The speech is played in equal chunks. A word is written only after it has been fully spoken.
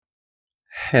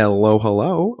Hello,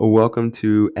 hello. Welcome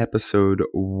to episode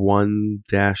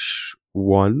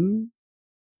 1-1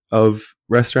 of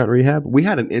Restaurant Rehab. We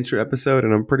had an intro episode,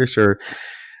 and I'm pretty sure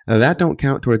that don't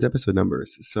count towards episode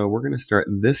numbers. So we're going to start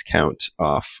this count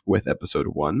off with episode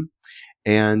 1.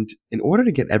 And in order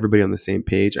to get everybody on the same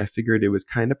page, I figured it was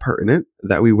kind of pertinent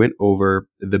that we went over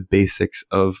the basics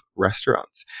of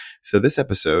restaurants. So this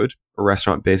episode,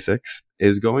 Restaurant Basics,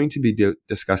 is going to be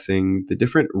discussing the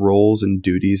different roles and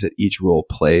duties that each role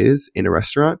plays in a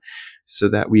restaurant so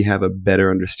that we have a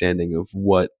better understanding of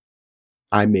what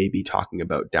I may be talking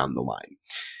about down the line.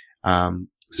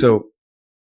 So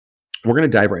we're going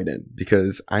to dive right in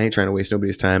because I ain't trying to waste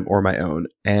nobody's time or my own.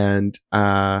 And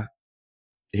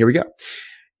here we go.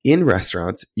 In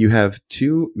restaurants, you have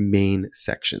two main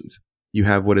sections. You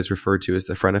have what is referred to as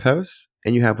the front of house,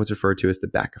 and you have what's referred to as the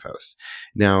back of house.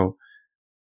 Now,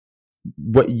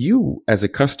 what you as a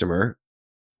customer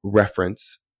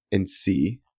reference and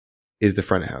see is the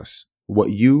front of house.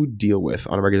 What you deal with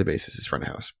on a regular basis is front of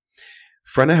house.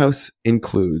 Front of house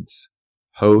includes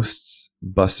hosts,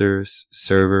 bussers,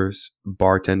 servers,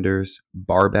 bartenders,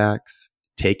 barbacks,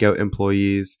 takeout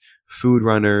employees, food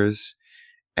runners.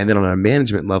 And then on a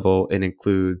management level, it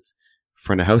includes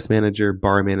front of house manager,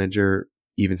 bar manager,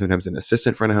 even sometimes an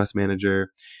assistant front of house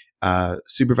manager.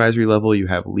 Supervisory level, you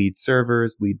have lead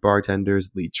servers, lead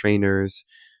bartenders, lead trainers,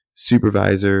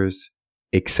 supervisors,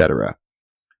 etc.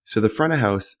 So the front of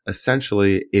house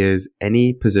essentially is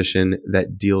any position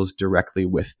that deals directly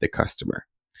with the customer.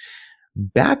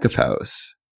 Back of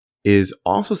house is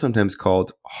also sometimes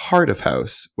called heart of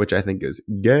house, which I think is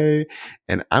gay,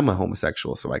 and I'm a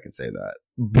homosexual, so I can say that.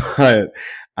 But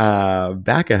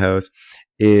back of house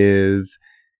is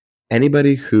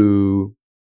anybody who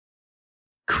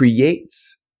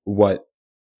creates what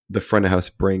the front of house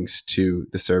brings to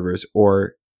the servers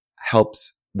or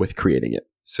helps with creating it.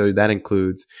 So that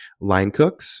includes line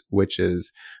cooks, which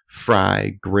is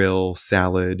fry, grill,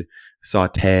 salad,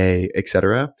 saute,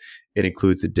 etc. It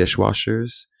includes the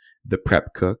dishwashers, the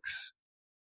prep cooks,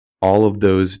 all of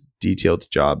those detailed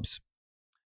jobs,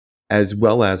 as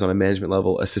well as on a management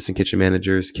level, assistant kitchen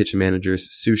managers,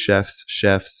 sous chefs,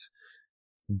 chefs,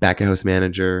 back of house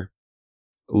manager,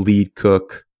 lead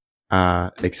cook,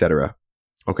 etc.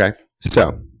 Okay.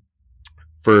 So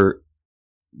for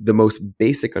the most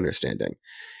basic understanding,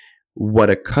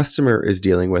 what a customer is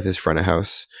dealing with is front of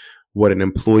house. What an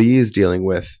employee is dealing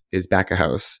with is back of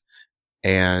house.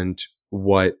 And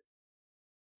what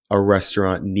a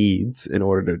restaurant needs in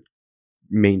order to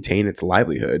maintain its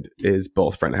livelihood is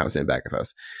both front of house and back of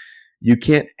house. You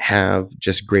can't have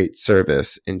just great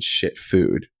service and shit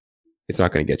food. It's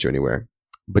not going to get you anywhere.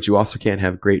 But you also can't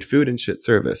have great food and shit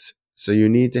service. So you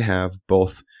need to have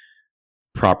both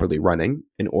properly running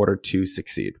in order to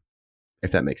succeed,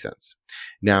 if that makes sense.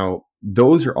 Now,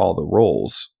 those are all the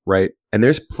roles, right? And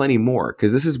there's plenty more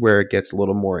because this is where it gets a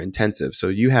little more intensive. So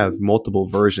you have multiple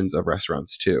versions of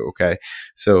restaurants too, okay?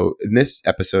 So in this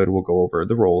episode, we'll go over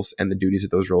the roles and the duties that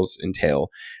those roles entail,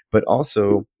 but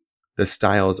also the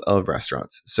styles of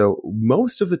restaurants. So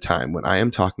most of the time when I am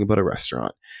talking about a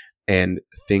restaurant and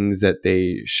things that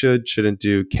they should, shouldn't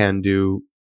do, can do,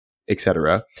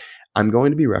 etc., I'm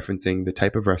going to be referencing the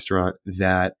type of restaurant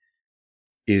that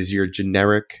is your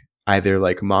generic, either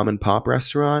like mom and pop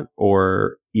restaurant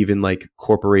or even like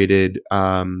corporated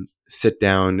sit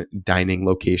down dining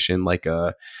location like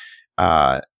a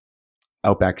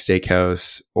Outback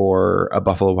Steakhouse or a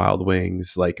Buffalo Wild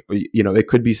Wings. Like, you know, it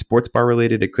could be sports bar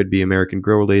related, it could be American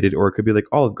Grill related, or it could be like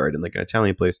Olive Garden, like an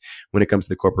Italian place when it comes to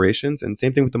the corporations. And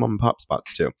same thing with the mom and pop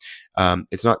spots too.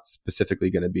 It's not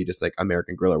specifically going to be just like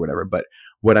American Grill or whatever, but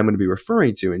what I'm going to be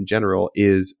referring to in general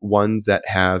is ones that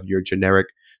have your generic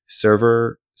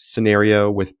server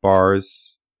scenario with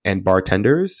bars and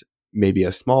bartenders, maybe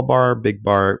a small bar, big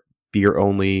bar, beer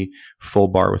only, full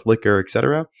bar with liquor,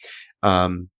 etc.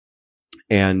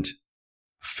 And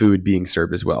food being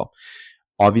served as well.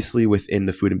 Obviously, within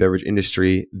the food and beverage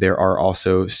industry, there are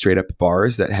also straight up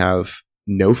bars that have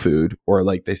no food, or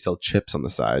like they sell chips on the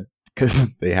side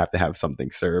because they have to have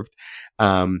something served.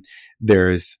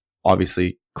 There's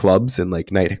obviously clubs and like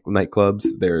nightclubs.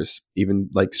 There's even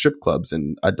like strip clubs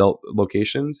and adult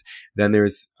locations. Then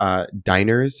there's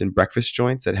diners and breakfast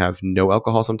joints that have no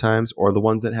alcohol sometimes, or the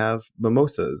ones that have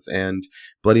mimosas and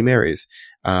Bloody Marys.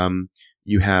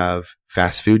 You have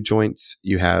fast food joints.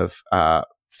 You have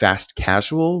fast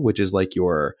casual, which is like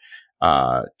your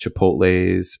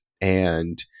Chipotles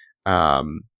and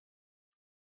like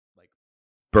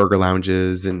burger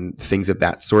lounges and things of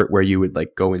that sort, where you would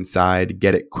like go inside,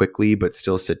 get it quickly, but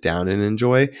still sit down and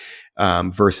enjoy,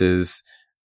 versus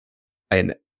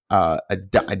an a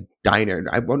diner.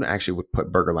 I wouldn't actually would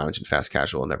put burger lounge and fast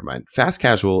casual. Never mind. Fast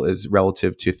casual is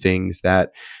relative to things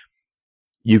that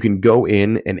you can go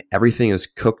in and everything is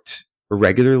cooked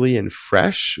regularly and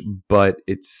fresh, but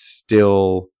it's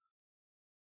still,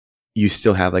 you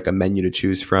still have like a menu to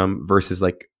choose from versus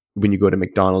like when you go to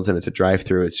McDonald's and it's a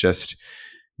drive-through, it's just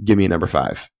give me a number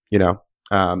 5, you know?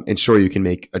 And sure, you can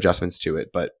make adjustments to it,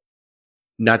 but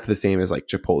not the same as like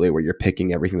Chipotle where you're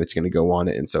picking everything that's going to go on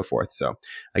it and so forth. So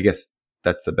I guess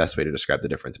that's the best way to describe the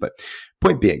difference. But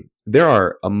point being, there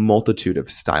are a multitude of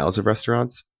styles of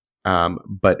restaurants.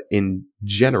 But in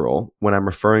general, when I'm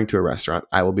referring to a restaurant,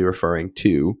 I will be referring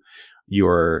to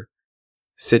your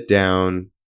sit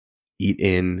down, eat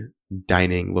in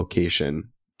dining location,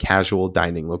 casual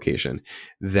dining location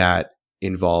that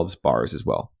involves bars as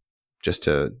well, just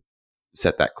to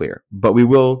set that clear. But we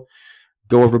will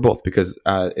go over both because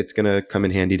it's going to come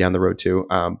in handy down the road too.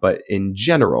 But in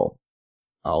general,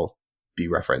 I'll be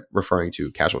referring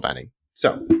to casual dining.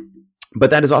 So,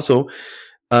 but that is also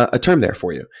a term there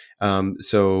for you.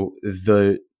 So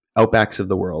the Outbacks of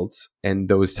the world and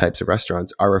those types of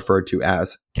restaurants are referred to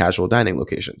as casual dining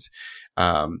locations.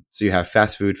 So you have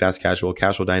fast food, fast casual,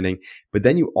 casual dining, but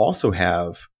then you also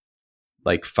have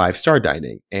like 5-star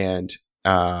dining and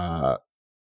I'm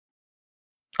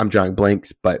drawing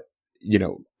blanks, but you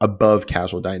know, above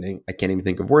casual dining. I can't even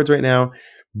think of words right now,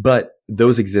 but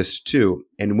those exist too.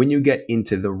 And when you get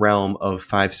into the realm of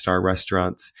 5-star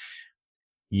restaurants,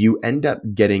 you end up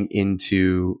getting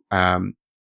into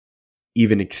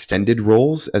even extended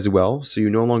roles as well. So you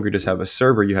no longer just have a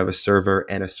server, you have a server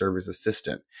and a server's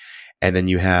assistant. And then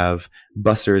you have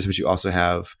bussers, but you also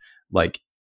have like,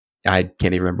 I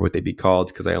can't even remember what they'd be called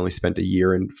because I only spent a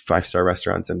year in 5-star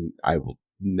restaurants and I will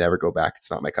never go back. It's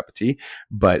not my cup of tea.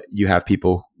 But you have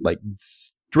people like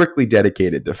strictly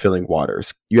dedicated to filling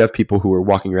waters. You have people who are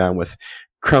walking around with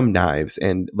crumb knives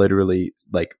and literally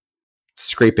like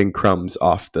scraping crumbs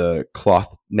off the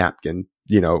cloth napkin,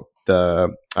 you know, the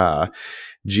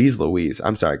geez Louise.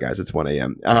 I'm sorry guys, it's 1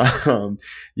 a.m.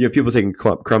 You have people taking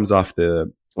crumbs off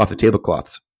the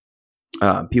tablecloths.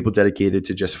 People dedicated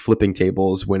to just flipping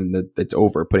tables when it's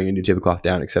over, putting a new tablecloth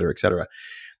down, et cetera, et cetera.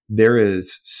 There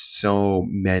is so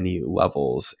many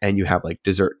levels, and you have like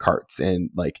dessert carts, and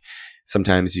like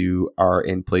sometimes you are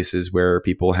in places where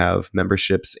people have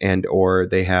memberships and or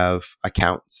they have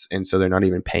accounts, and so they're not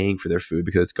even paying for their food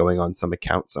because it's going on some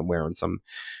account somewhere on some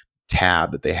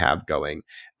tab that they have going.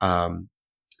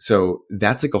 So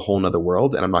that's like a whole nother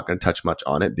world, and I'm not going to touch much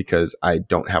on it because I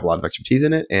don't have a lot of expertise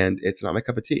in it and it's not my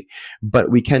cup of tea,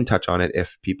 but we can touch on it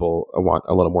if people want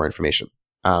a little more information.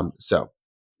 So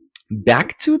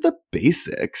back to the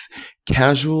basics,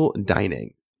 casual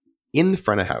dining in the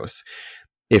front of house.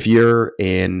 If you're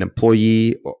an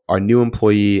employee, a new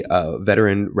employee, a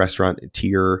veteran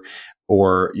restaurateur,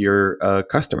 or you're a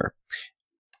customer,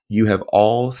 you have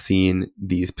all seen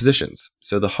these positions.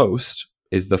 So the host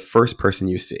is the first person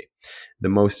you see. The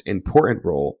most important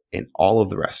role in all of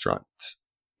the restaurants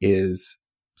is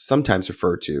sometimes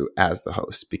referred to as the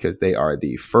host because they are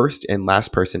the first and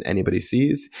last person anybody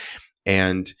sees.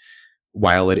 And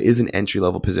while it is an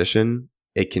entry-level position,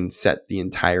 it can set the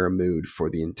entire mood for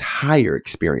the entire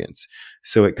experience.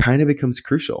 So it kind of becomes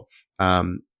crucial.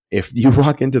 If you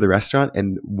walk into the restaurant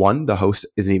and the host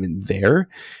isn't even there,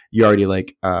 you're already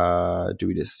like, do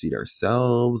we just seat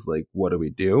ourselves? Like, what do we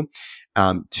do?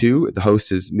 2, the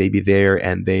host is maybe there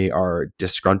and they are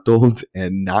disgruntled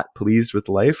and not pleased with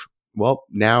life. Well,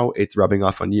 now it's rubbing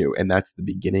off on you. And that's the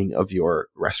beginning of your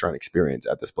restaurant experience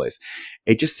at this place.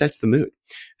 It just sets the mood.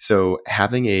 So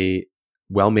having a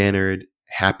well-mannered,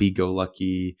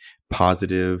 happy-go-lucky,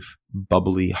 positive,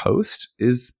 bubbly host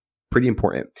is pretty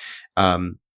important.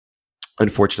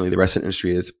 Unfortunately, the restaurant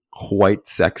industry is quite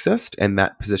sexist, and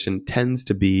that position tends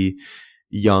to be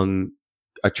young,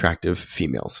 attractive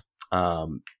females.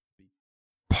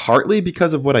 Partly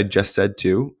because of what I just said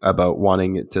too about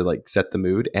wanting it to like set the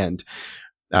mood, and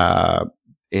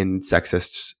in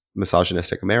sexist,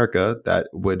 misogynistic America, that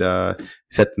would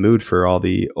set the mood for all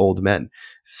the old men.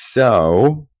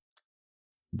 So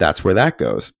that's where that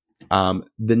goes. The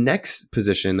next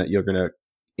position that you're going to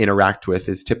interact with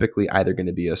is typically either going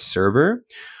to be a server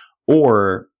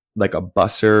or like a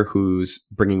busser who's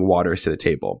bringing waters to the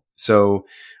table. So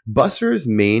bussers'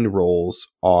 main roles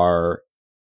are,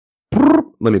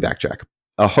 let me backtrack.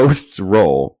 A host's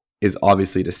role is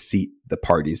obviously to seat the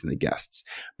parties and the guests,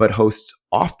 but hosts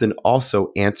often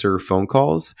also answer phone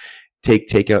calls, take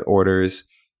takeout orders,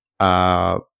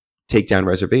 take down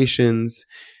reservations.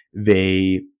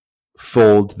 They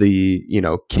fold the,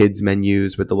 kids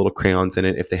menus with the little crayons in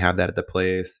it if they have that at the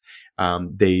place.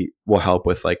 They will help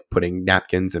with like putting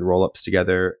napkins and roll-ups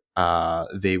together.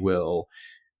 They will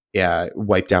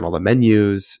wipe down all the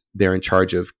menus. They're in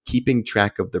charge of keeping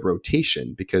track of the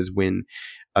rotation, because when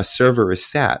a server is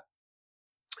sat,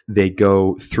 they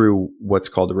go through what's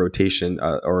called a rotation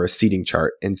or a seating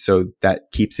chart. And so that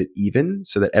keeps it even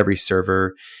so that every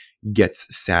server gets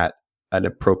sat an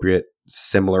appropriate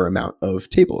similar amount of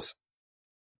tables.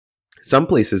 Some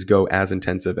places go as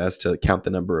intensive as to count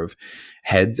the number of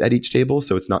heads at each table.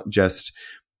 So it's not just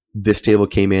this table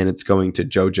came in, it's going to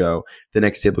Jojo. The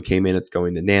next table came in, it's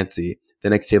going to Nancy. The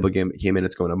next table came in,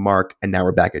 it's going to Mark. And now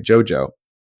we're back at Jojo.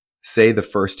 Say the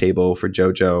first table for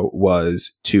Jojo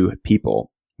was 2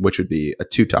 people, which would be a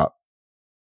 2 top.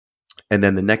 And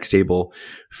then the next table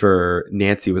for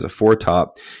Nancy was a 4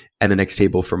 top. And the next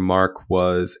table for Mark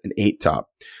was an 8 top.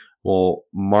 Well,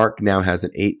 Mark now has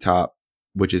an 8 top,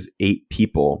 which is 8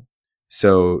 people.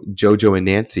 So Jojo and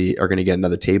Nancy are going to get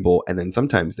another table. And then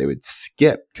sometimes they would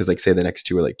skip, because like say the next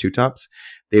 2 are like 2 tops.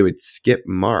 They would skip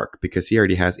Mark because he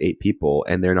already has 8 people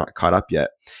and they're not caught up yet.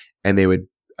 And they would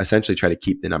essentially try to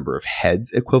keep the number of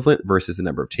heads equivalent versus the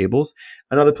number of tables.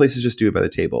 And other places just do it by the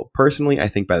table. Personally, I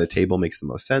think by the table makes the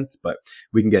most sense, but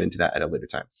we can get into that at a later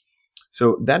time.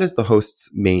 So that is the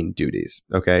host's main duties.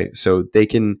 Okay. So they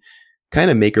can kind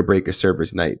of make or break a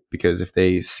server's night, because if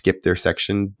they skip their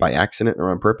section by accident or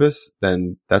on purpose,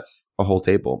 then that's a whole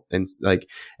table. And like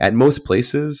at most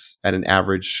places, at an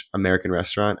average American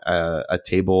restaurant, a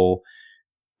table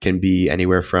can be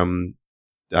anywhere from,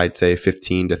 I'd say,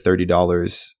 $15 to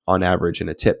 $30 on average in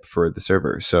a tip for the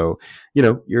server. So, you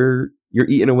know, you're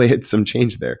eating away at some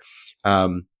change there.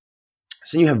 So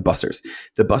you have bussers.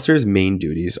 The bussers' main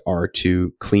duties are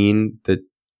to clean the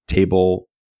table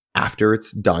after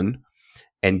it's done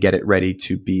and get it ready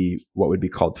to be what would be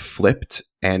called flipped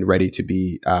and ready to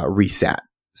be resat.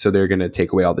 So they're going to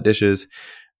take away all the dishes,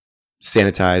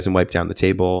 sanitize and wipe down the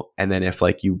table. And then if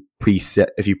you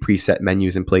preset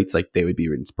menus and plates, like they would be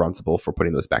responsible for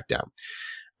putting those back down.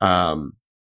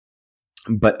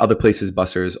 But other places,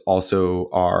 bussers also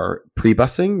are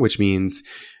pre-bussing, which means,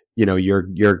 you know,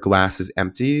 your glass is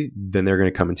empty, then they're going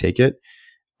to come and take it.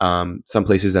 Some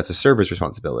places that's a server's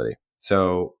responsibility.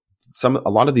 So a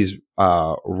lot of these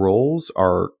roles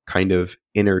are kind of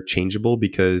interchangeable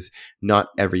because not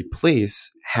every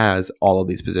place has all of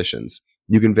these positions.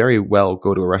 You can very well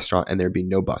go to a restaurant and there'd be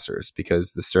no bussers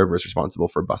because the server is responsible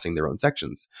for bussing their own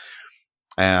sections.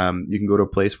 You can go to a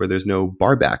place where there's no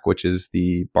barback, which is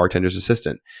the bartender's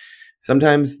assistant.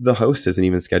 Sometimes the host isn't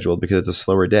even scheduled because it's a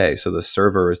slower day. So the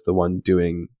server is the one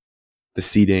doing the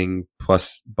seating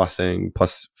plus bussing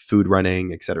plus food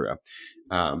running, etc.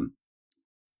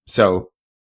 So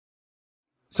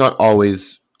it's not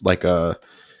always like a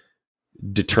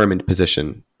determined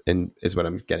position, is what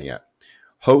I'm getting at.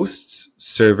 Hosts,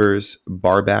 servers,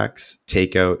 barbacks,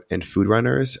 takeout, and food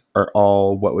runners are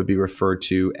all what would be referred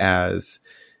to as,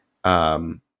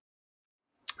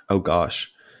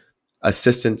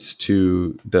 assistants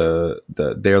to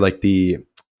they're like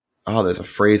there's a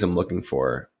phrase I'm looking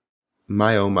for.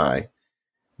 Oh my.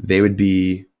 They would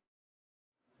be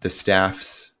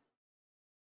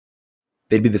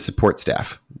they'd be the support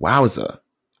staff. Wowza.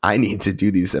 I need to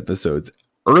do these episodes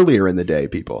earlier in the day,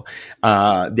 people.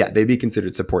 They'd be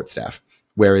considered support staff,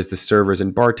 whereas the servers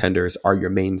and bartenders are your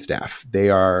main staff. They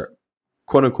are,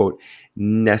 quote unquote,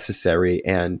 necessary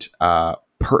and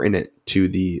pertinent to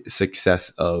the success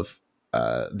of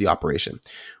the operation.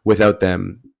 Without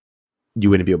them, you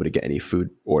wouldn't be able to get any food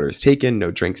orders taken,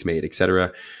 no drinks made,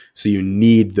 etc. So you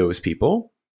need those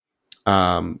people.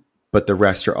 But the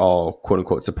rest are all, quote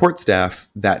unquote, support staff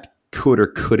that could or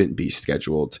couldn't be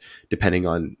scheduled depending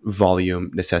on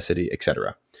volume, necessity,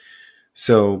 etc.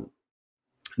 So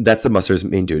that's the busser's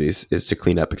main duties, is to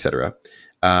clean up, etc.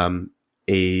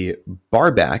 A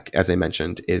barback, as I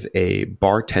mentioned, is a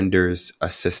bartender's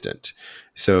assistant.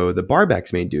 So the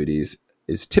barback's main duties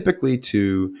is typically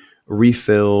to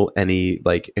refill any,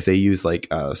 like if they use like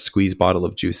a squeeze bottle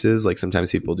of juices, like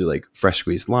sometimes people do like fresh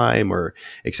squeezed lime or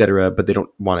etc., but they don't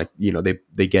want to, you know,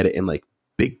 they get it in like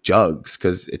big jugs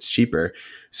because it's cheaper.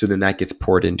 So then that gets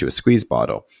poured into a squeeze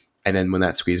bottle. And then when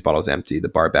that squeeze bottle is empty, the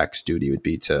barback's duty would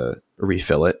be to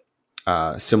refill it.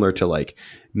 Similar to like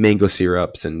mango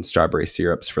syrups and strawberry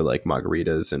syrups for like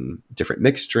margaritas and different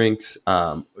mixed drinks.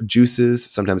 Juices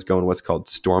sometimes go in what's called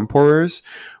storm pourers,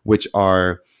 which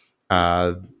are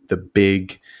the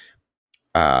big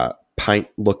pint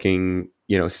looking,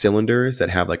 you know, cylinders that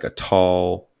have like a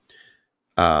tall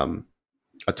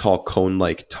cone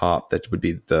like top that would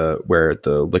be where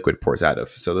the liquid pours out of.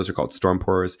 So those are called storm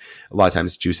pourers. A lot of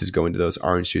times juices go into those: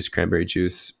 orange juice, cranberry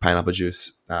juice, pineapple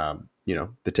juice, you know,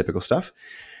 the typical stuff.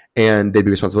 And they'd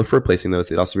be responsible for replacing those.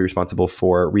 They'd also be responsible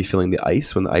for refilling the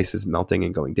ice when the ice is melting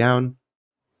and going down.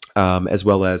 As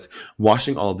well as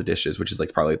washing all of the dishes, which is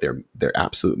like probably their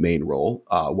absolute main role,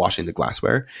 washing the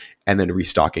glassware, and then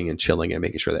restocking and chilling and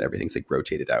making sure that everything's like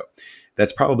rotated out.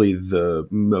 That's probably the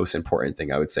most important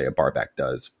thing I would say a barback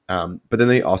does. But then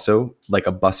they also, like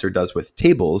a busser does with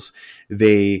tables,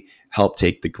 they help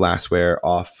take the glassware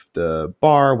off the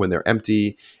bar when they're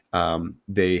empty.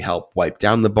 They help wipe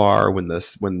down the bar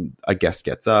when a guest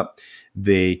gets up.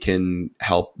 They can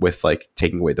help with like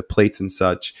taking away the plates and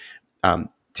such.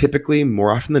 Typically,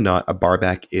 more often than not, a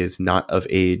barback is not of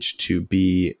age to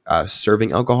be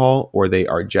serving alcohol, or they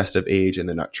are just of age and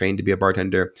they're not trained to be a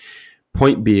bartender.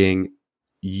 Point being,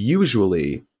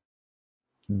 usually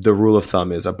the rule of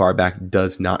thumb is a barback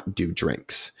does not do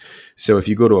drinks. So if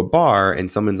you go to a bar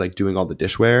and someone's like doing all the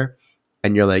dishware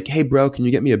and you're like, hey, bro, can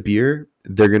you get me a beer?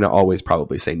 They're going to always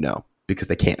probably say no because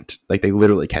they can't. Like they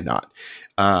literally cannot.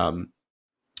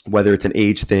 Whether it's an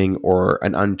age thing or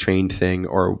an untrained thing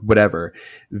or whatever,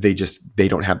 they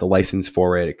don't have the license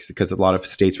for it because a lot of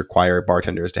states require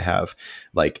bartenders to have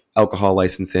like alcohol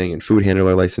licensing and food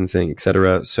handler licensing,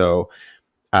 etc. So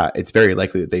it's very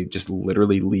likely that they just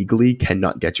literally legally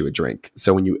cannot get you a drink.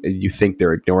 So when you think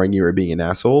they're ignoring you or being an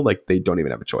asshole, like they don't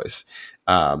even have a choice.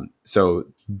 So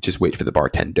just wait for the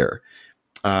bartender.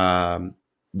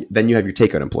 Then you have your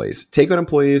takeout employees. Takeout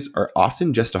employees are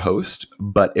often just a host,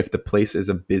 but if the place is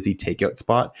a busy takeout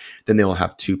spot, then they will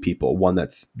have two people, one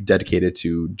that's dedicated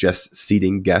to just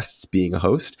seating guests being a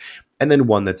host, and then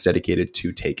one that's dedicated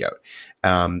to takeout.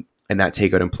 And that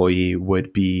takeout employee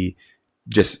would be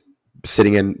just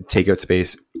sitting in takeout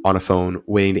space on a phone,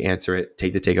 waiting to answer it,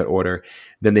 take the takeout order.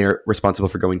 Then they're responsible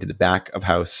for going to the back of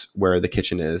house where the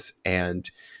kitchen is and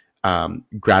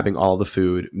grabbing all the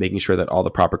food, making sure that all the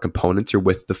proper components are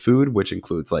with the food, which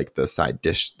includes like the side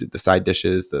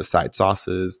dishes, the side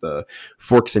sauces, the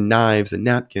forks and knives and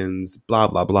napkins, blah,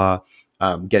 blah, blah.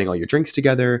 Getting all your drinks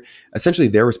together. Essentially,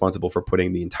 they're responsible for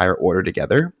putting the entire order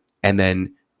together and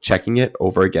then checking it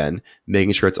over again,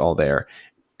 making sure it's all there,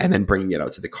 and then bringing it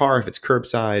out to the car if it's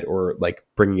curbside, or like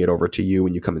bringing it over to you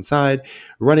when you come inside,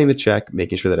 running the check,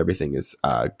 making sure that everything is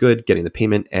good, getting the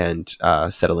payment, and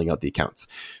settling out the accounts.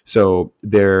 So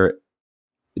they're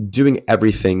doing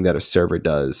everything that a server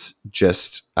does,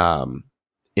 just in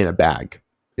a bag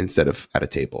instead of at a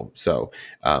table. So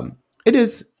it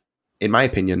is, in my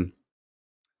opinion,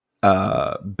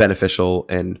 beneficial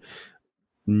and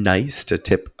nice to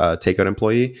tip a takeout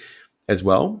employee as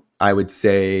well. I would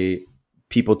say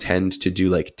people tend to do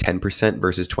like 10%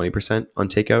 versus 20% on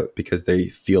takeout because they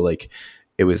feel like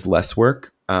it was less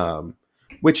work.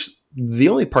 Which the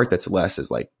only part that's less is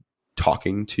like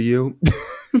talking to you,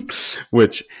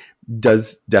 which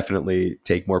does definitely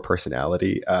take more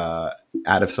personality out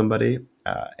of somebody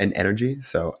and energy.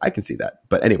 So I can see that.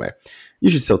 But anyway, you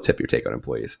should still tip your takeout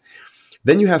employees.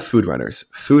 Then you have food runners.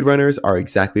 Food runners are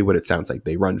exactly what it sounds like.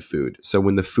 They run food. So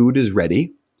when the food is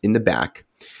ready in the back,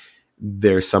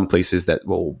 there's some places that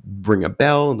will ring a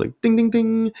bell, like ding, ding,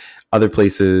 ding. Other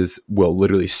places will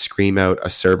literally scream out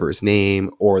a server's name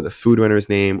or the food runner's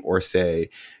name or say,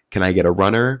 can I get a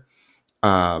runner?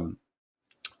 All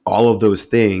of those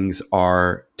things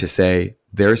are to say,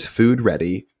 there's food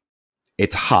ready.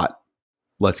 It's hot.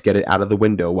 Let's get it out of the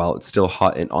window while it's still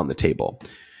hot and on the table.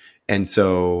 And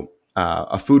so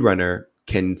a food runner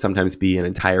can sometimes be an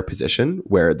entire position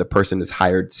where the person is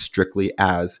hired strictly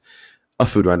as a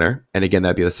food runner. And again,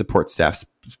 that'd be the support staff's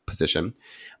position.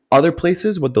 Other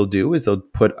places, what they'll do is they'll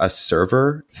put a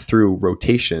server through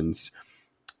rotations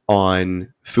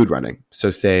on food running. So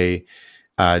say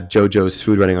JoJo's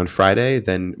food running on Friday,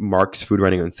 then Mark's food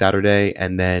running on Saturday,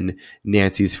 and then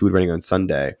Nancy's food running on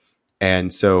Sunday.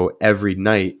 And so every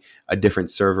night, a different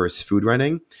server is food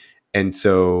running. And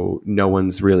so no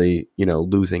one's really,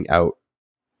 losing out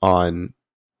on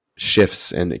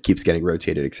shifts, and it keeps getting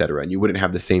rotated, et cetera. And you wouldn't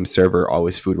have the same server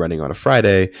always food running on a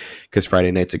Friday because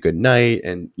Friday night's a good night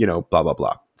and, blah, blah,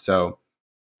 blah. So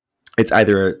it's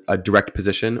either a direct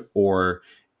position or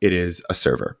it is a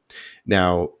server.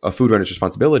 Now, a food runner's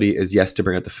responsibility is, yes, to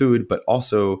bring out the food, but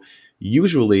also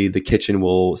usually the kitchen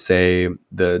will say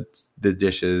the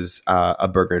dish is a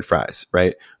burger and fries,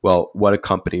 right? Well, what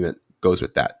accompaniment goes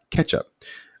with that? Ketchup.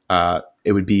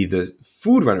 It would be the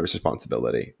food runner's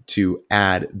responsibility to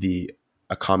add the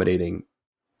accommodating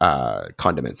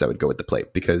condiments that would go with the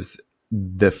plate, because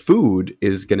the food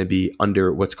is going to be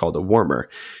under what's called a warmer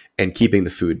and keeping the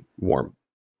food warm.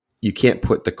 You can't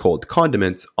put the cold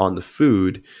condiments on the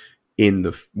food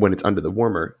when it's under the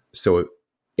warmer, so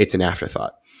it's an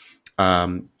afterthought.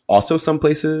 Also, some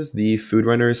places, the food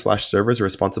runners / servers are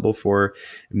responsible for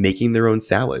making their own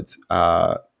salads,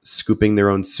 scooping their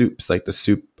own soups. Like the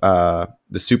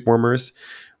soup warmers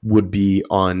would be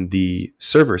on the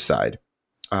server side.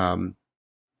 Um,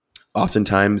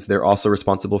 Oftentimes, they're also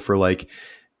responsible for, like,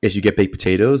 if you get baked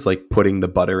potatoes, like putting the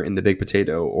butter in the baked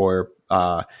potato, or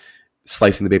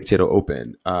slicing the baked potato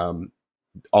open,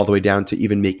 all the way down to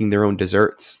even making their own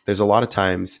desserts. There's a lot of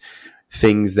times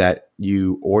things that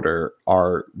you order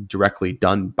are directly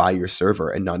done by your server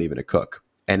and not even a cook.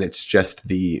 And it's just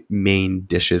the main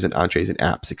dishes and entrees and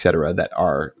apps, etc., that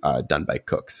are done by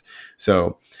cooks.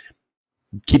 So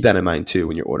keep that in mind too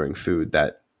when you're ordering food,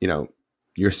 that,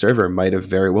 your server might have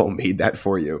very well made that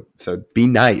for you. So be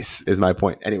nice is my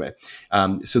point. Anyway,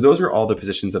 so those are all the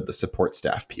positions of the support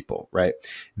staff people, right?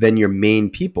 Then your main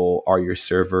people are your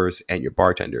servers and your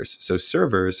bartenders. So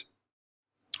servers,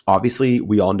 obviously,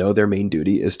 we all know their main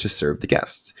duty is to serve the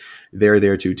guests. They're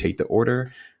there to take the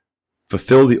order,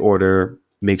 fulfill the order,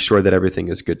 make sure that everything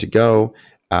is good to go,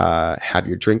 have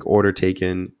your drink order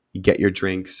taken, get your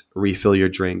drinks, refill your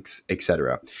drinks,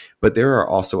 etc. But there are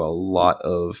also a lot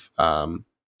of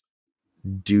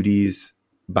duties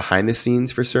behind the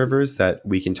scenes for servers that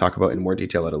we can talk about in more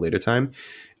detail at a later time.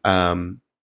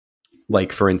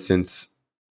 Like, for instance,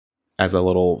 as a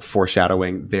little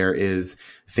foreshadowing, there is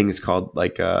things called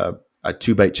like a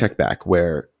 2-bite check back,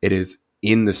 where it is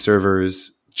in the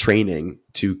server's training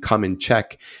to come and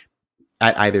check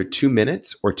at either 2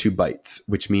 minutes or 2 bites,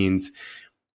 which means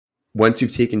once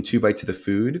you've taken 2 bites of the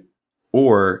food,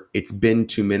 or it's been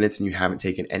 2 minutes and you haven't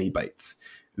taken any bites,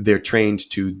 they're trained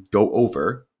to go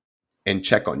over and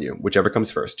check on you, whichever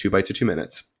comes first, 2 bites or 2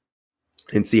 minutes,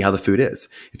 and see how the food is.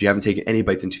 If you haven't taken any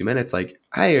bites in 2 minutes, like,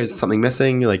 hey, is something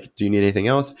missing? Like, do you need anything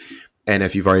else? And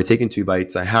if you've already taken 2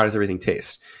 bites, how does everything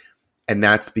taste? And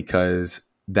that's because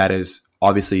that is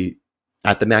obviously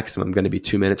at the maximum going to be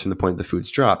 2 minutes from the point the food's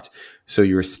dropped. So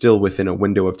you're still within a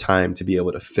window of time to be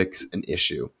able to fix an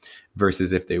issue,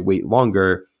 versus if they wait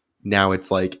longer, now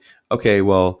it's like, okay,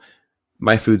 well,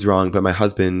 my food's wrong, but my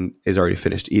husband is already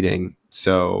finished eating.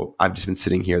 So I've just been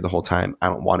sitting here the whole time. I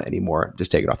don't want it anymore.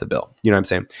 Just take it off the bill. You know what I'm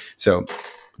saying? So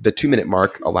the 2-minute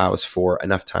mark allows for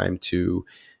enough time to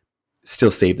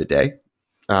still save the day.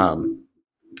 And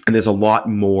there's a lot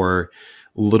more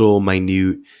little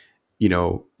minute,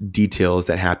 details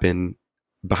that happen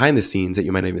behind the scenes that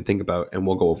you might not even think about. And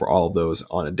we'll go over all of those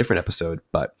on a different episode.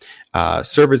 But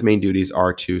servers' main duties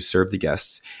are to serve the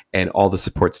guests, and all the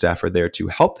support staff are there to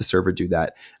help the server do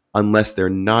that, unless they're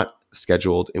not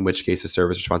scheduled, in which case the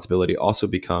server's responsibility also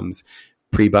becomes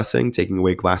pre-bussing, taking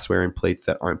away glassware and plates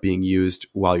that aren't being used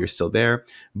while you're still there,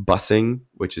 bussing,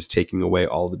 which is taking away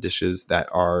all the dishes that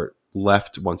are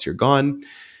left once you're gone,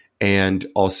 and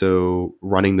also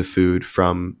running the food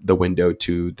from the window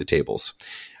to the tables.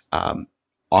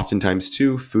 Oftentimes,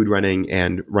 too, food running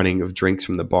and running of drinks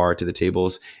from the bar to the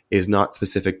tables is not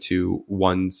specific to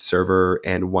one server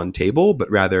and one table, but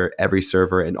rather every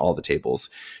server and all the tables.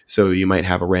 So you might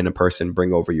have a random person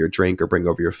bring over your drink or bring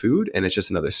over your food, and it's just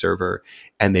another server,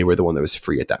 and they were the one that was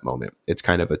free at that moment. It's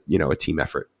kind of a team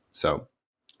effort. So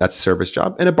that's a server's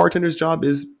job. And a bartender's job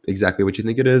is exactly what you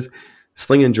think it is: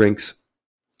 slinging drinks,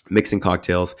 mixing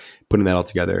cocktails, putting that all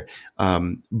together.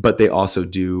 But they also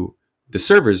do the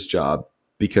server's job,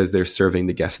 because they're serving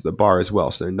the guests at the bar as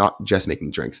well. So they're not just making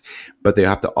drinks, but they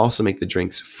have to also make the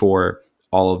drinks for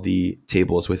all of the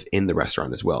tables within the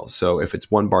restaurant as well. So if it's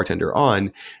one bartender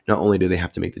on, not only do they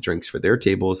have to make the drinks for their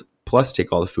tables, plus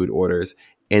take all the food orders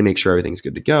and make sure everything's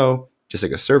good to go, just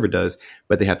like a server does,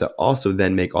 but they have to also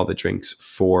then make all the drinks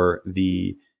for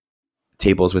the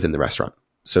tables within the restaurant.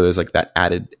 So there's like that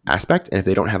added aspect. And if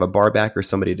they don't have a bar back or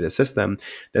somebody to assist them,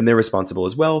 then they're responsible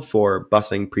as well for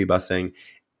bussing, pre-bussing,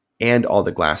 and all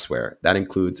the glassware. That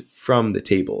includes from the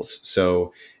tables.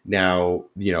 So now,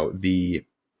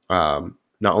 not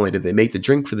only did they make the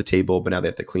drink for the table, but now they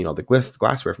have to clean all the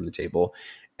glassware from the table,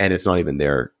 and it's not even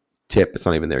their tip. It's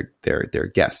not even their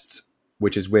guests,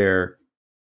 which is where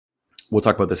we'll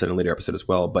talk about this in a later episode as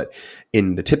well. But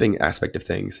in the tipping aspect of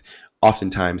things,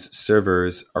 oftentimes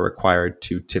servers are required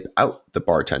to tip out the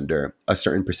bartender a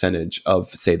certain percentage of,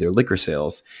 say, their liquor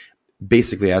sales,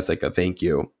 basically as like a thank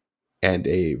you and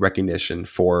a recognition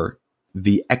for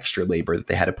the extra labor that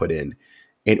they had to put in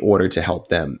order to help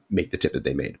them make the tip that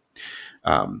they made.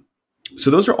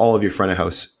 So those are all of your front of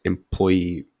house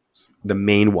employee, the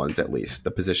main ones, at least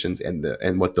the positions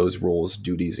and what those roles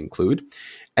duties include.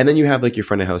 And then you have like your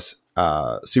front of house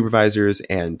supervisors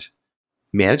and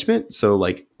management. So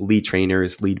like lead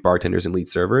trainers, lead bartenders, and lead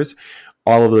servers.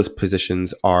 All of those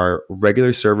positions are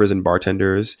regular servers and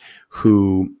bartenders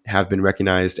who have been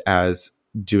recognized as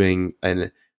doing an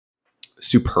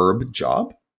superb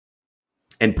job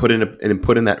and put in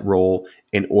that role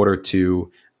in order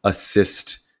to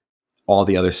assist all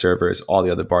the other servers, all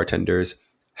the other bartenders,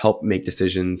 help make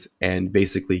decisions and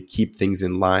basically keep things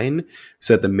in line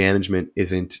so that the management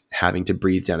isn't having to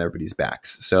breathe down everybody's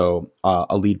backs. So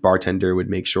a lead bartender would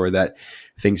make sure that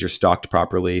things are stocked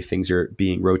properly, things are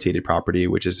being rotated properly,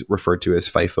 which is referred to as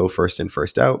FIFO, first in,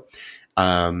 first out.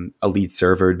 A lead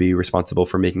server would be responsible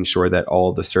for making sure that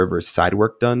all the servers' side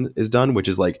work is done, which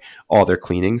is like all their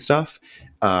cleaning stuff,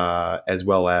 as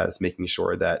well as making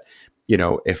sure that,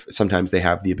 if sometimes they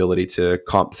have the ability to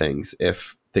comp things,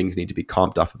 if things need to be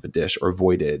comped off of a dish or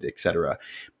voided, etc.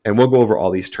 And we'll go over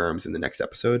all these terms in the next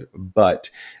episode, but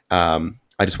I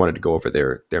just wanted to go over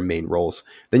their main roles.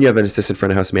 Then you have an assistant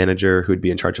front of house manager who'd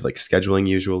be in charge of like scheduling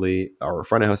usually, or a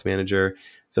front of house manager.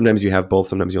 Sometimes you have both,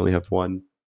 sometimes you only have one.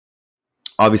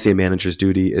 Obviously, a manager's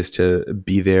duty is to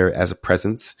be there as a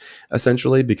presence,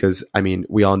 essentially, because,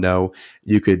 we all know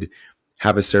you could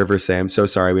have a server say, I'm so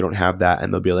sorry, we don't have that.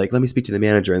 And they'll be like, let me speak to the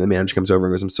manager. And the manager comes over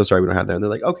and goes, I'm so sorry, we don't have that. And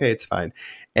they're like, okay, it's fine.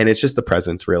 And it's just the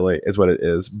presence, really, is what it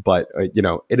is. But,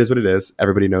 it is what it is.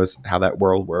 Everybody knows how that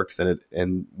world works,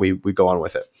 and we go on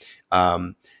with it.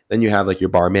 Then you have like your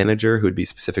bar manager, who'd be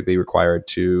specifically required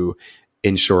to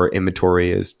ensure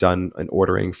inventory is done and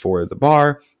ordering for the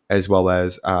bar, as well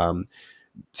as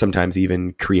sometimes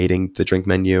even creating the drink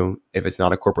menu if it's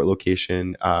not a corporate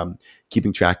location,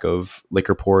 keeping track of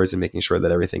liquor pours and making sure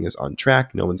that everything is on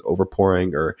track, no one's over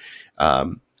pouring or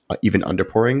even under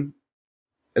pouring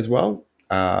as well.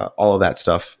 All of that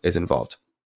stuff is involved.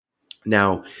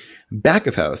 Now, back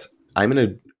of house,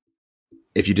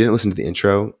 if you didn't listen to the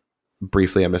intro,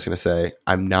 briefly, I'm just going to say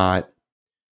I'm not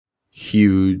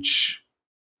huge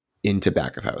into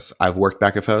back of house. I've worked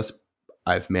back of house,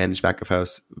 I've managed back of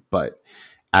house, but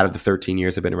out of the 13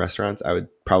 years I've been in restaurants, I would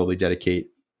probably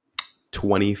dedicate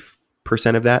 20%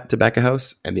 of that to back of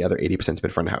house, and the other 80% has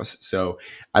been front of house. So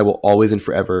I will always and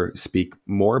forever speak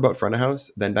more about front of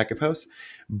house than back of house,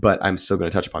 but I'm still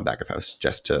going to touch upon back of house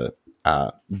just to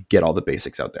get all the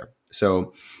basics out there.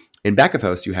 So in back of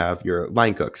house, you have your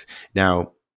line cooks.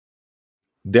 Now,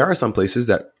 there are some places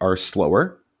that are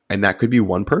slower, and that could be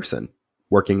one person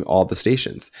working all the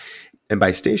stations. And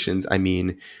by stations, I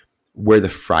mean where the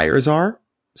fryers are.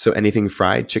 So anything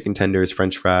fried, chicken tenders,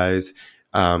 French fries,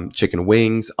 chicken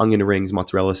wings, onion rings,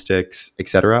 mozzarella sticks,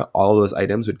 etc. All of those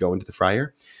items would go into the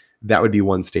fryer. That would be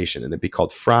one station, and it'd be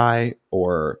called fry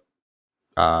or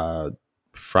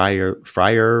fryer,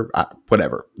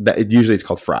 whatever. Usually it's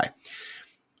called fry.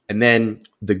 And then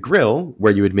the grill,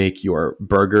 where you would make your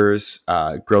burgers,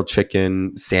 grilled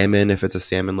chicken, salmon, if it's a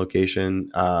salmon location.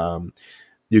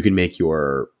 You can make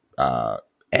your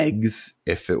eggs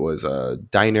if it was a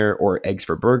diner, or eggs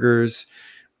for burgers,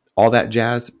 all that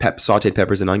jazz, sauteed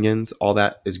peppers and onions, all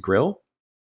that is grill.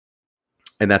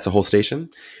 And that's a whole station.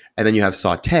 And then you have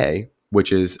saute,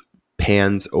 which is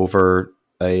pans over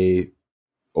a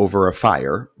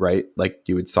fire, right? Like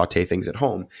you would saute things at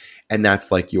home. And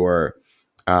that's like your,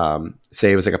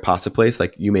 say it was like a pasta place,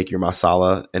 like you make your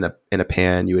masala in a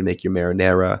pan, you would make your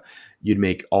marinara, you'd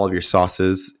make all of your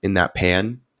sauces in that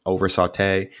pan over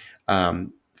saute.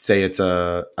 Say it's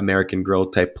a American Grill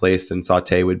type place, then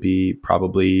saute would be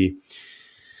probably,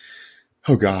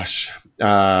 you'd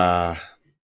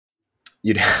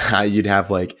have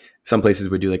like some places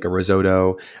would do like a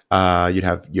risotto. You'd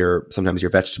have sometimes your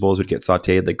vegetables would get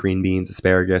sauteed, like green beans,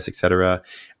 asparagus, etc.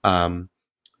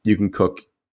 You can cook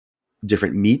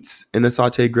different meats in the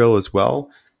saute grill as well,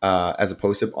 as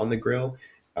opposed to on the grill.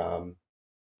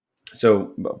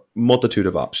 So multitude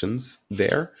of options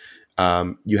there.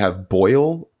 You have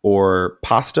boil or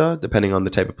pasta, depending on the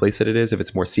type of place that it is. If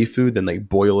it's more seafood, then like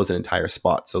boil is an entire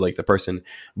spot. So like the person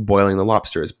boiling the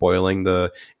lobsters, boiling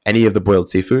any of the boiled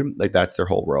seafood, like that's their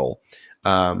whole role.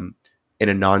 In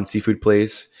a non-seafood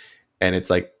place, and it's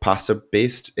like pasta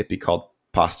based, it'd be called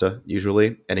pasta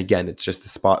usually. And again, it's just the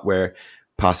spot where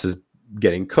pasta's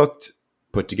getting cooked,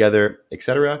 put together,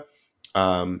 etc.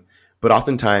 But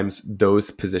oftentimes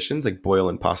those positions like boil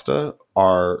and pasta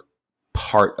are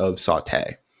part of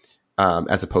saute,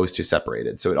 as opposed to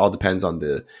separated. So it all depends on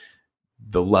the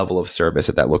level of service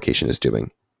that location is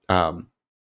doing. Then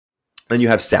you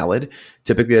have salad.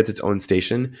 Typically that's its own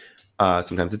station.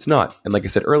 Sometimes it's not. And like I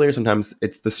said earlier, sometimes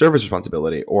it's the server's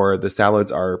responsibility, or the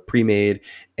salads are pre-made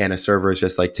and a server is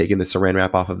just like taking the saran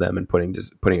wrap off of them and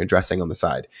putting a dressing on the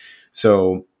side.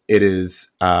 So it is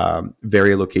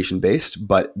very location based,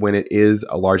 but when it is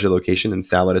a larger location and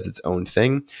salad is its own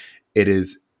thing, it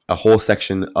is a whole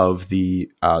section of the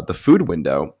food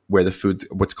window where the food's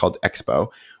what's called expo,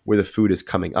 where the food is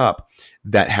coming up,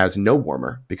 that has no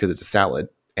warmer because it's a salad.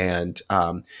 And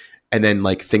And then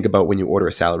like think about when you order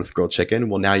a salad with grilled chicken.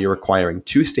 Well, now you're requiring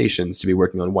 2 stations to be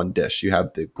working on one dish. You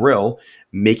have the grill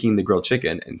making the grilled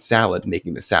chicken and salad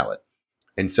making the salad.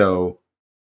 And so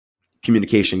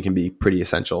communication can be pretty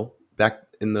essential back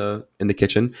in the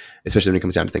kitchen, especially when it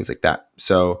comes down to things like that.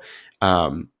 So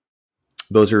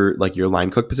those are like your line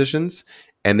cook positions,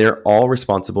 and they're all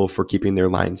responsible for keeping their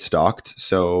line stocked.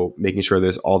 So making sure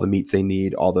there's all the meats they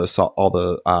need, all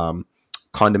the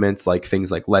condiments, like things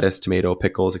like lettuce, tomato,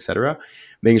 pickles, etc.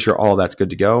 Making sure all of that's good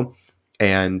to go,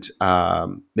 and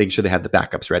making sure they have the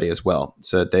backups ready as well,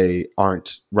 so that they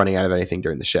aren't running out of anything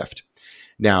during the shift.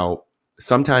 Now,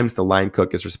 sometimes the line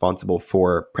cook is responsible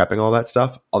for prepping all that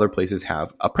stuff. Other places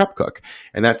have a prep cook,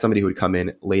 and that's somebody who would come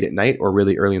in late at night or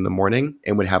really early in the morning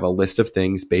and would have a list of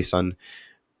things based on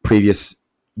previous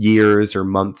years or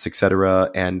months,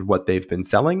 etc., and what they've been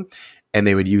selling. And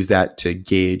they would use that to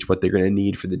gauge what they're going to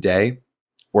need for the day,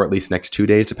 or at least next 2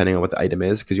 days, depending on what the item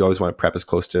is, because you always want to prep as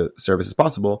close to service as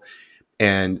possible.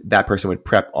 And that person would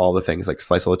prep all the things, like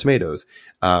slice all the tomatoes.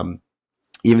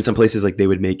 Even some places, like they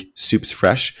would make soups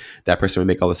fresh. That person would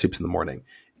make all the soups in the morning.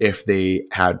 If they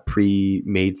had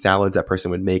pre-made salads, that person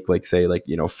would make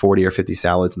 40 or 50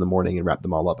 salads in the morning and wrap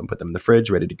them all up and put them in the fridge,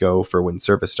 ready to go for when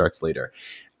service starts later.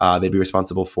 They'd be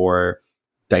responsible for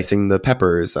dicing the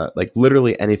peppers, like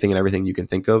literally anything and everything you can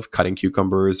think of, cutting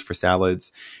cucumbers for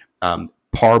salads,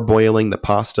 parboiling the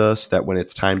pasta so that when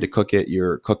it's time to cook it,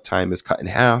 your cook time is cut in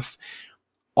half.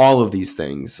 All of these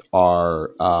things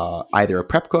are either a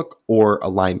prep cook or a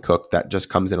line cook that just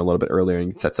comes in a little bit earlier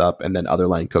and sets up, and then other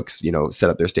line cooks, set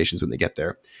up their stations when they get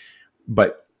there.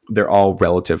 But they're all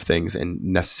relative things and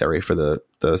necessary for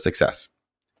the success.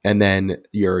 And then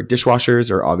your dishwashers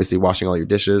are obviously washing all your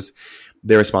dishes.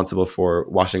 They're responsible for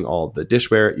washing all the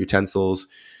dishware, utensils.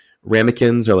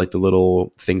 Ramekins are like the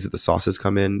little things that the sauces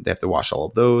come in. They have to wash all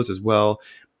of those as well.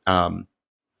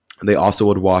 They also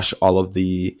would wash all of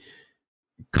the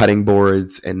cutting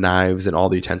boards and knives and all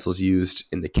the utensils used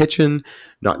in the kitchen,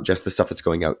 not just the stuff that's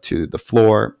going out to the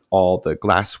floor, all the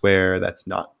glassware that's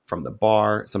not from the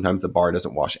bar. Sometimes the bar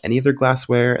doesn't wash any of their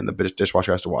glassware, and the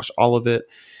dishwasher has to wash all of it.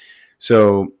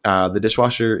 So the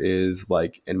dishwasher is,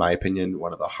 like, in my opinion,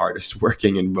 one of the hardest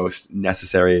working and most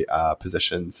necessary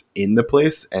positions in the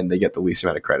place, and they get the least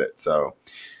amount of credit. So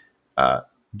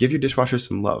give your dishwasher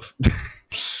some love.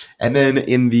 And then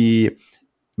in the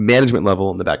management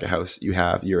level in the back of house, you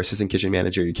have your assistant kitchen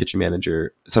manager, your kitchen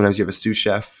manager. Sometimes you have a sous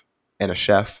chef and a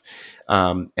chef.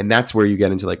 And that's where you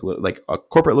get into like a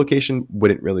corporate location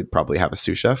wouldn't really probably have a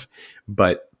sous chef,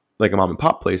 but like a mom and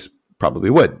pop place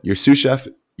probably would. Your sous chef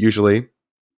usually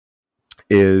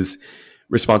is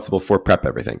responsible for prep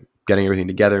everything, getting everything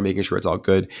together, making sure it's all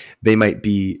good. They might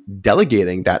be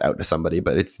delegating that out to somebody,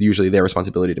 but it's usually their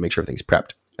responsibility to make sure everything's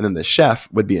prepped. And then the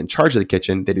chef would be in charge of the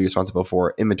kitchen. They'd be responsible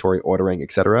for inventory, ordering,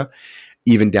 etc.,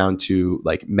 even down to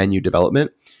like menu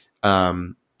development.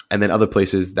 And then other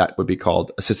places that would be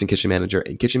called assistant kitchen manager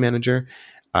and kitchen manager,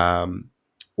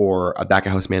 or a back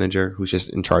of house manager who's just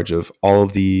in charge of all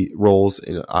of the roles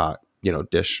in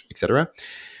dish, etc.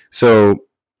 So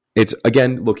it's,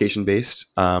 again, location based,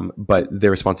 but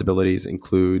their responsibilities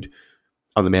include,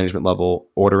 on the management level,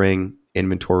 ordering,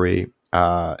 inventory,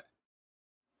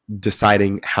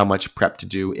 deciding how much prep to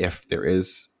do if there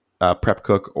is a prep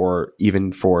cook, or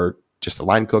even for just the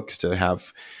line cooks to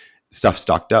have stuff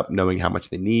stocked up, knowing how much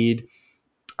they need.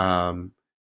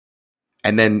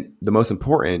 And then the most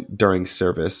important during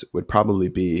service would probably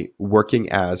be working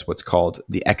as what's called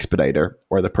the expediter,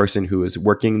 or the person who is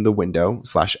working the window /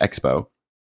 expo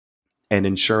and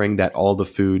ensuring that all the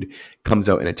food comes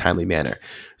out in a timely manner.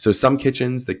 So some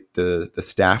kitchens, the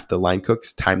staff, the line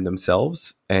cooks, time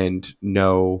themselves and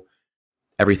know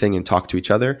everything and talk to each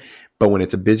other. But when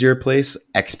it's a busier place,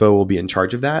 expo will be in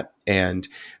charge of that. And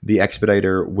the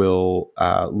expediter will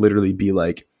literally be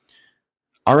like,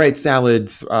 all right,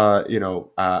 salad,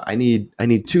 I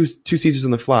need two Caesars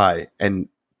on the fly. And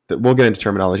we'll get into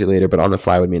terminology later, but on the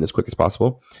fly would mean as quick as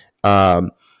possible.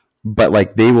 But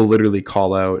like they will literally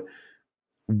call out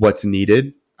what's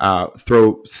needed,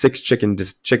 throw 6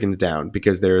 chickens down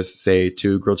because there's, say,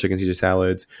 2 grilled chicken Caesar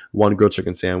salads, 1 grilled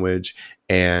chicken sandwich,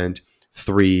 and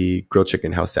 3 grilled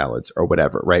chicken house salads or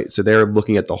whatever, right? So they're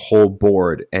looking at the whole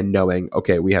board and knowing,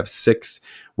 okay, we have 6,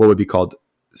 what would be called,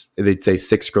 they'd say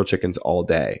 6 grilled chickens all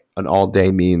day. An all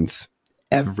day means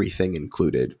everything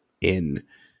included in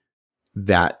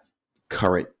that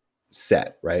current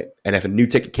set, right? And if a new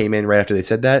ticket came in right after they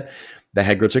said that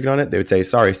had grilled chicken on it, they would say,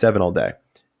 sorry, 7 all day.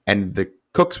 And the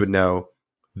cooks would know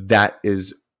that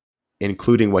is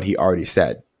including what he already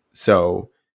said. So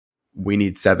we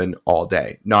need 7 all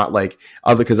day. Not like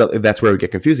other, because that's where it would get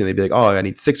confusing. They'd be like, oh, I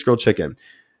need 6 grilled chicken,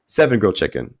 7 grilled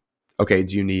chicken. Okay,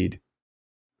 do you need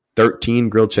 13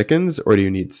 grilled chickens or do you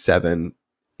need 7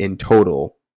 in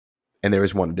total? And there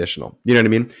is 1 additional. You know what I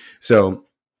mean? So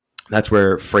that's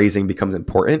where phrasing becomes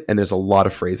important. And there's a lot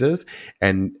of phrases.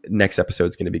 And next episode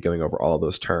is going to be going over all of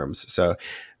those terms. So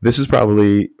this is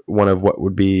probably one of what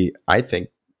would be, I think,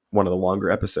 one of the longer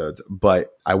episodes. But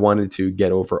I wanted to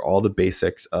get over all the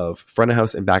basics of front of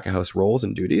house and back of house roles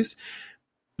and duties.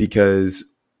 Because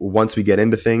once we get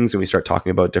into things and we start talking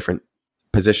about different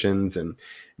positions and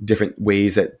different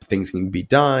ways that things can be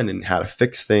done and how to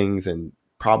fix things and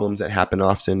problems that happen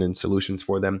often and solutions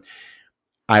for them,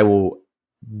 I will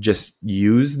just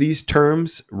use these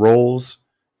terms, roles,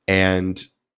 and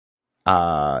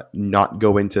not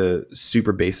go into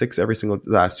super basics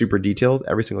super detailed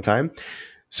every single time.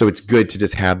 So it's good to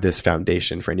just have this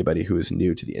foundation for anybody who is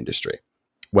new to the industry,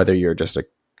 whether you're just a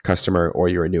customer or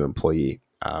you're a new employee.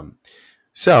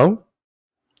 So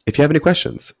if you have any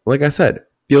questions, like I said,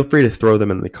 feel free to throw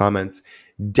them in the comments.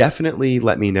 Definitely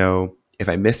let me know if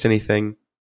I missed anything,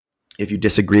 if you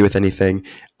disagree with anything.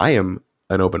 I am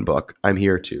an open book. I'm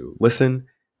here to listen,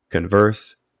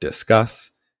 converse,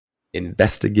 discuss,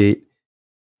 investigate,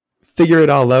 figure it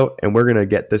all out, and we're going to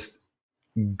get this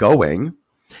going.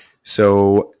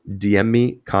 So DM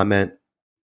me, comment,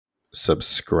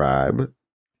 subscribe,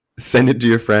 send it to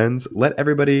your friends, let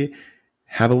everybody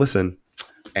have a listen,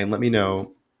 and let me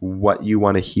know what you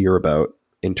want to hear about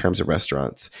in terms of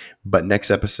restaurants. But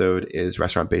next episode is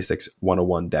Restaurant Basics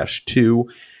 101-2.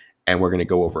 And we're going to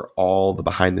go over all the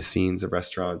behind the scenes of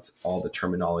restaurants, all the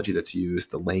terminology that's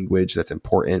used, the language that's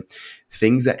important,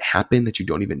 things that happen that you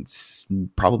don't even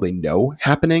probably know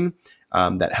happening,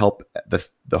 that help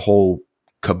the whole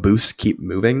caboose keep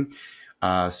moving.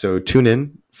 So tune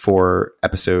in for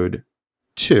episode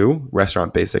 2,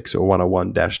 Restaurant Basics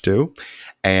 101-2.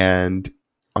 And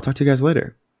I'll talk to you guys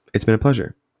later. It's been a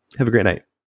pleasure. Have a great night.